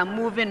accepting it. I'm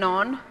moving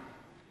on.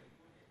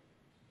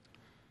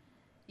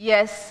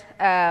 Yes,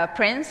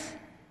 Prince.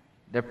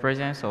 The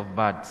presence of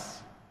bats.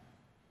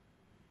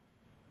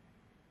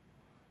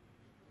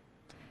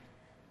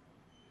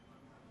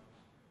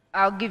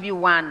 I'll give you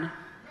one.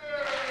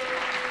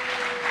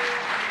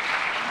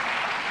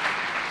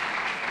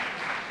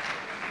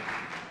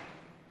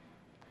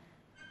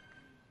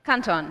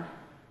 Kanton.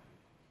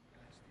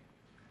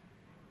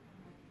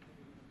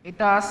 It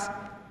has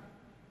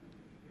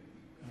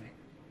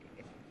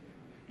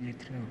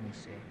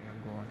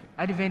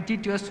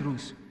adventitious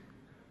rules.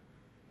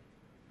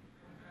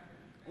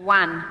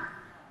 One.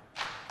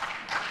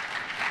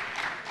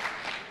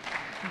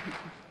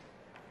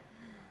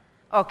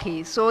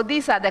 Okay, so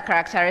these are the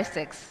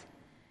characteristics.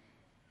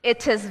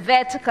 It is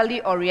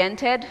vertically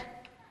oriented.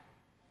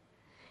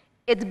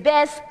 It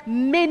bears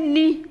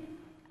many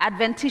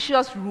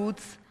adventitious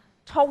roots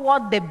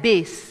toward the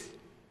base.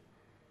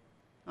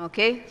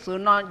 Okay, so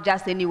not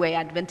just anywhere,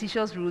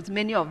 adventitious roots,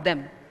 many of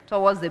them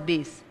towards the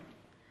base.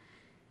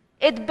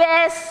 It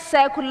bears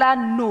circular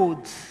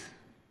nodes.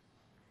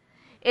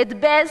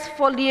 It bears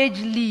foliage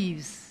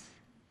leaves.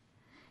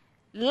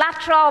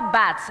 Lateral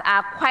buds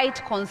are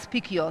quite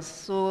conspicuous,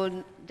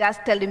 so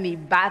just telling me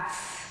buds,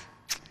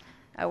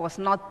 I was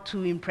not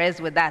too impressed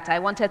with that. I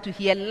wanted to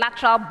hear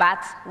lateral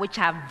buds, which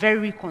are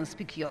very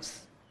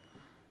conspicuous.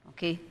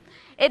 Okay.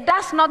 It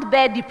does not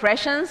bear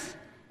depressions,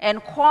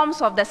 and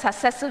corms of the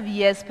successive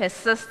years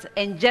persist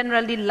and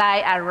generally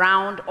lie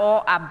around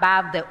or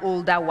above the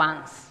older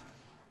ones.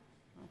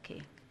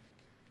 Okay.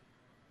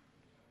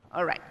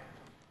 All right.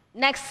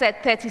 Next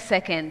set, 30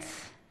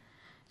 seconds.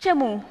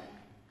 Chemu,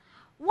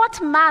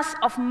 what mass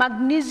of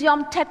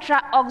magnesium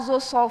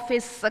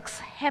tetraoxosulfate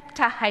 6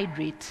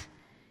 heptahydrate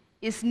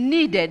is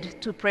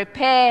needed to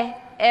prepare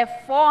a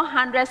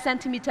 400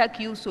 centimeter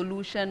cube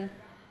solution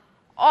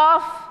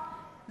of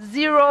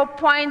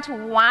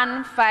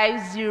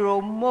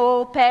 0.150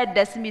 mole per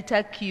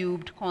decimeter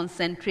cubed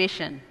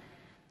concentration?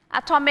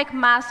 Atomic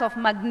mass of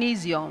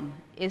magnesium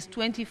is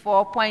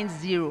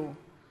 24.0.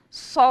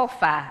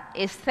 Sulfur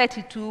is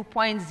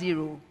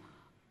 32.0.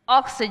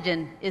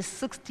 Oxygen is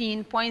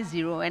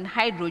 16.0, and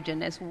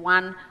hydrogen is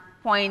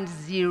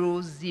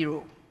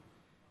 1.00.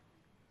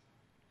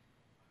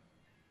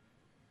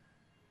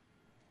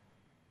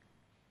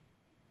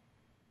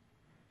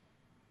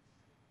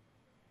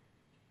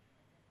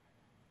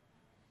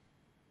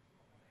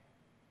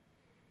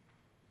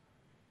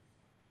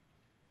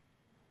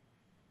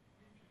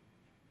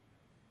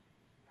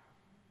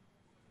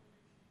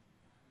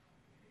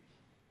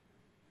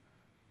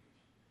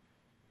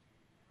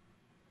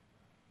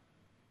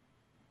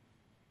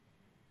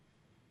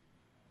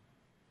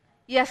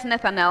 Yes,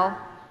 Nathaniel.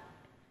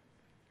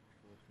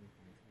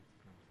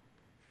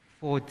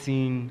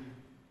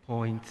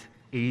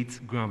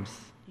 14.8 grams.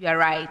 You are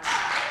right.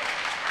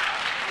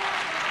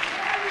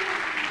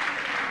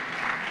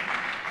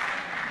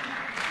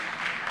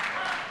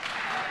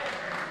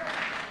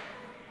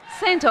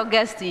 St.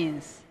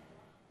 Augustine's.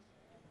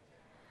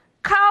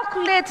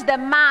 Calculate the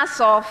mass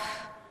of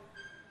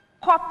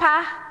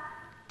copper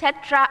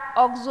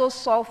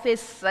tetraoxosulfate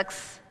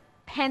 6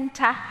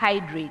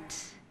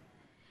 pentahydrate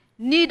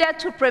needed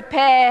to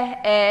prepare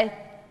a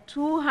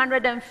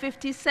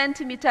 250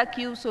 centimeter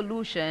cube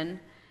solution,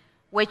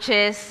 which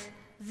is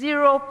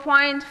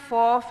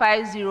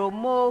 0.450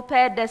 mole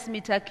per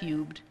decimeter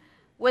cubed,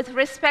 with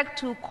respect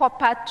to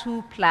copper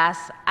 2+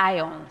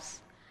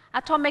 ions.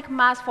 Atomic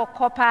mass for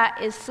copper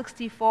is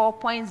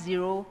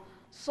 64.0,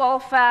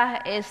 sulfur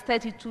is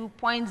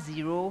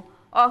 32.0,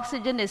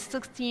 oxygen is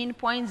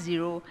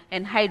 16.0,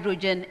 and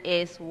hydrogen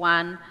is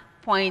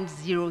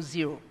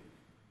 1.00.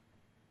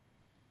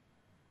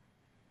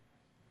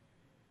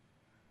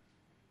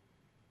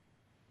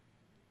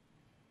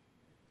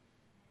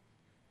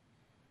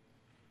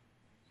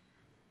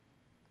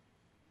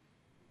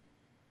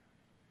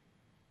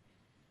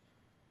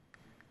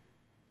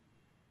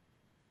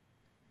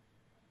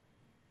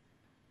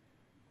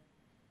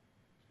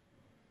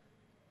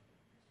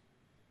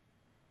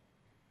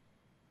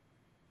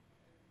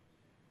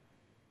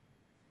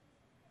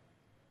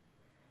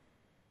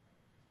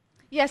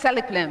 Yes,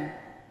 Aliplem.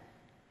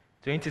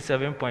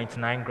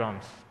 27.9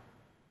 grams.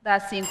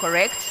 That's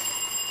incorrect.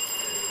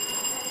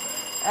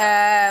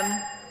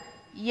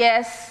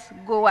 Yes,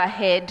 go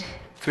ahead.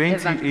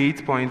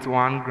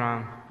 28.1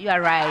 gram. You are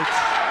right.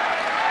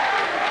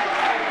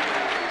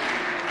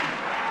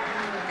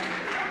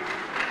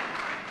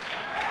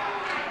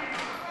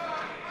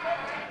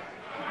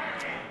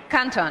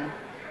 Kanton.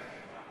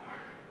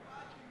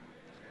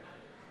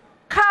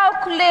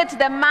 Calculate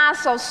the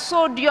mass of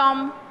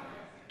sodium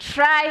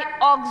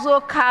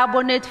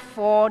trioxocarbonate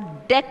 4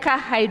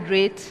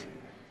 decahydrate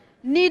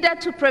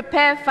needed to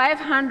prepare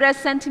 500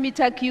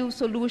 centimeter cube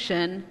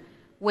solution,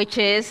 which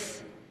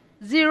is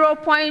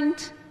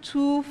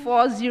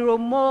 0.240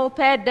 mole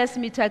per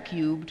decimeter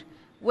cubed,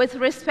 with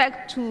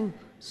respect to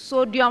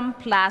sodium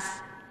plus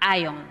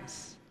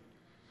ions.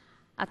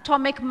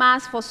 Atomic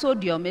mass for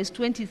sodium is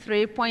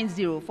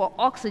 23.0, for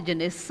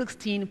oxygen is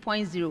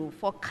 16.0,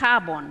 for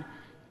carbon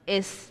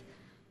is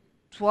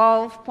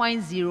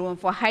 12.0, and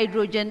for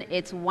hydrogen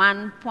it's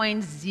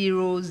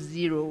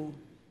 1.00.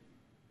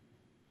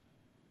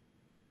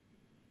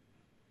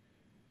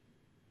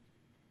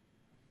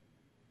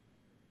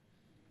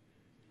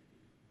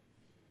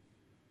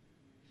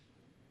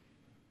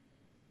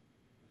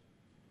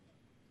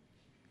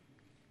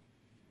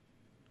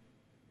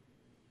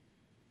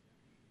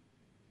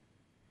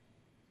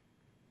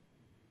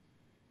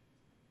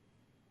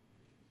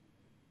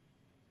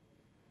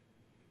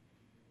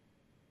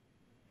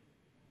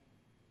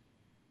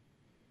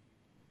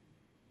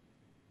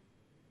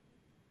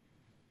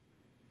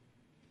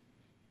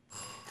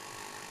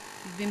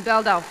 You've been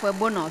bailed out for a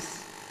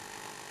bonus.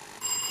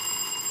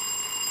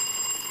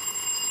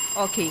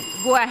 Okay,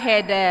 go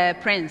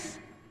ahead, Prince.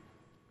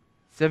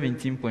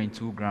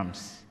 17.2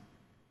 grams.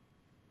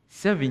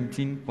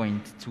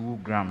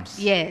 17.2 grams.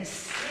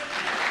 Yes.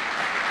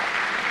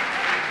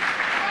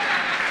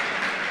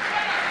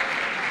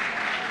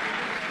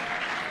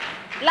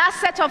 Last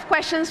set of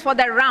questions for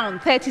the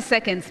round, 30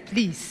 seconds,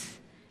 please,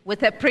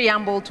 with a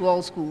preamble to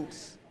all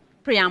schools.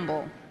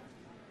 Preamble.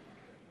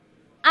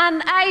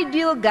 An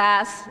ideal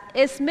gas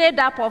is made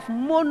up of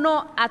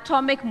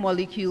monoatomic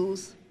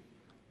molecules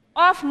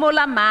of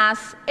molar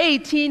mass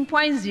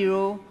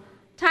 18.0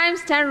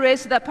 times 10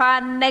 raised to the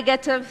power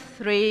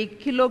 -3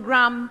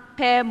 kilogram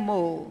per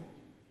mole.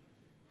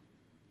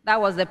 That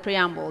was the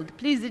preamble.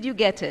 Please, did you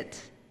get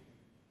it?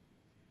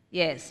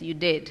 Yes, you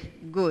did.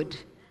 Good.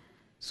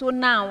 So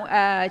now,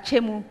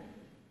 Chemu,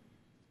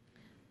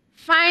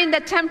 find the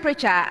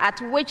temperature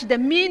at which the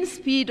mean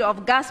speed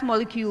of gas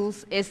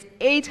molecules is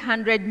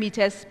 800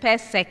 meters per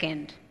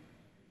second.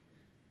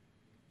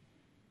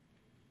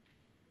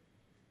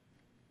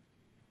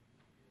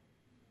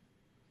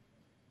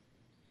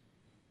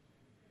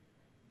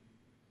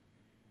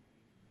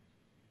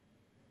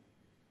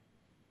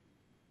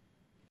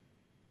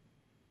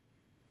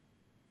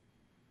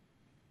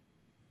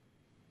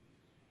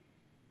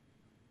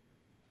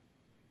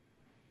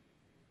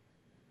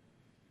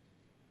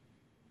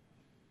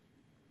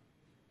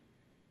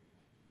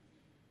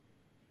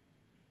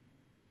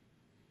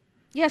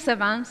 Yes,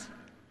 Evans?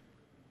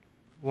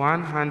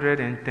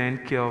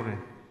 110 Kelvin.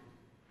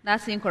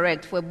 That's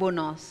incorrect for a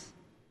bonus.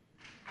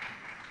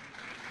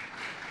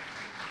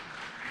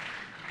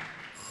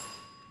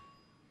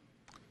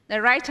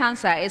 The right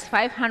answer is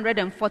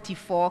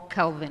 544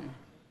 Kelvin.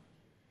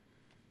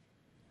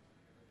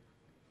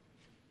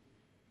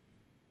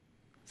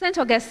 St.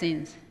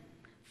 Augustine,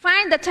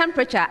 find the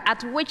temperature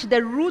at which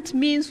the root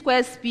mean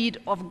square speed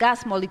of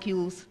gas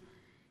molecules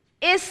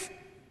is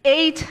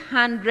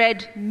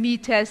 800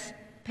 meters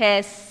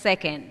per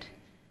second.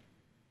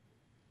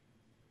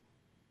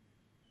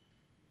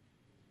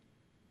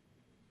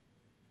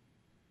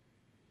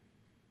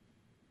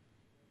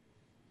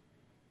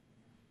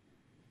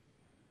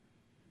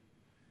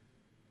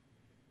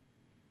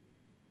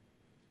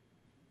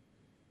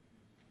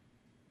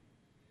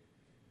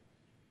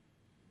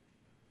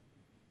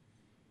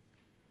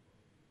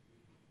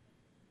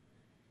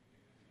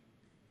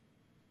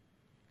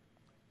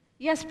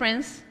 Yes,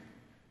 Prince?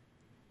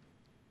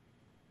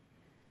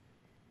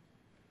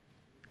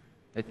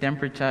 The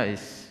temperature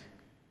is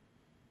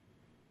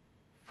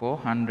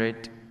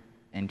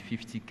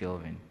 450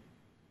 Kelvin.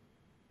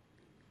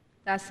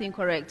 That's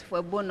incorrect for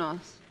a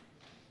bonus.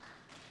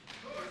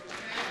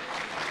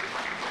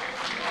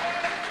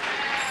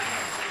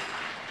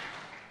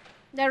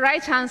 The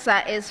right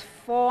answer is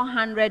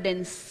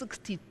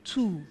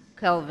 462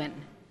 Kelvin.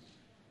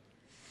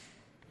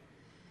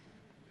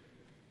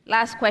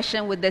 Last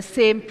question with the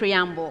same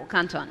preamble,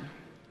 Kanton.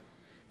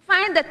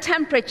 Find the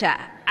temperature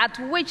at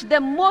which the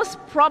most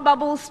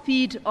probable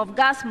speed of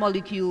gas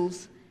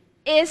molecules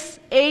is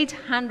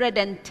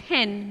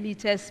 810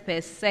 meters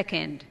per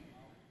second.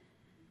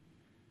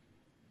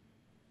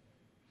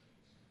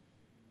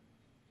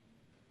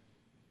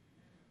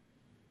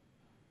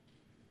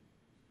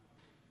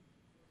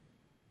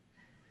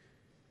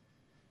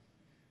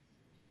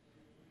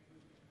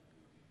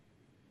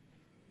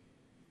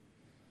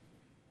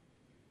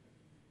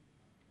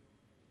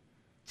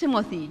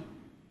 Timothy.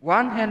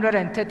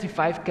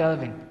 135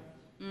 Kelvin.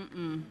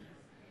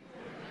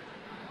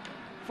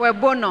 For a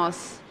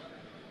bonus.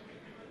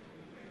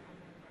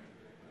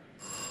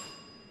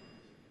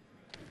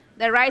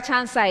 The right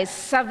answer is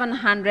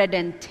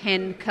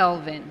 710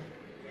 Kelvin.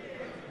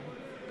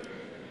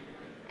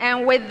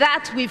 And with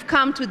that, we've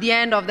come to the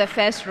end of the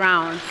first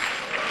round.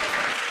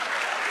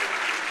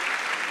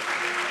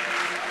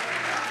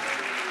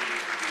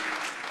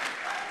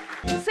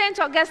 St.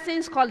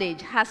 Augustine's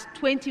College has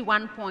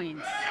 21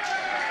 points.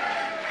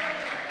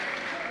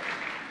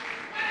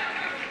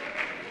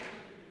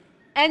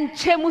 And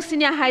Chemu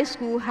Senior High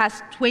School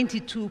has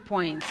 22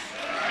 points.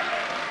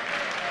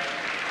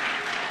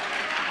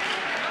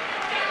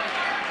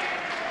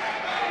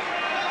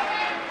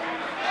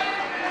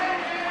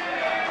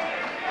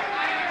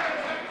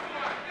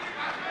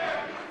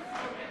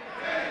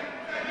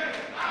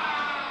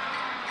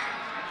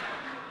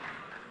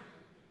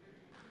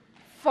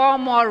 Four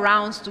more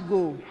rounds to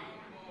go.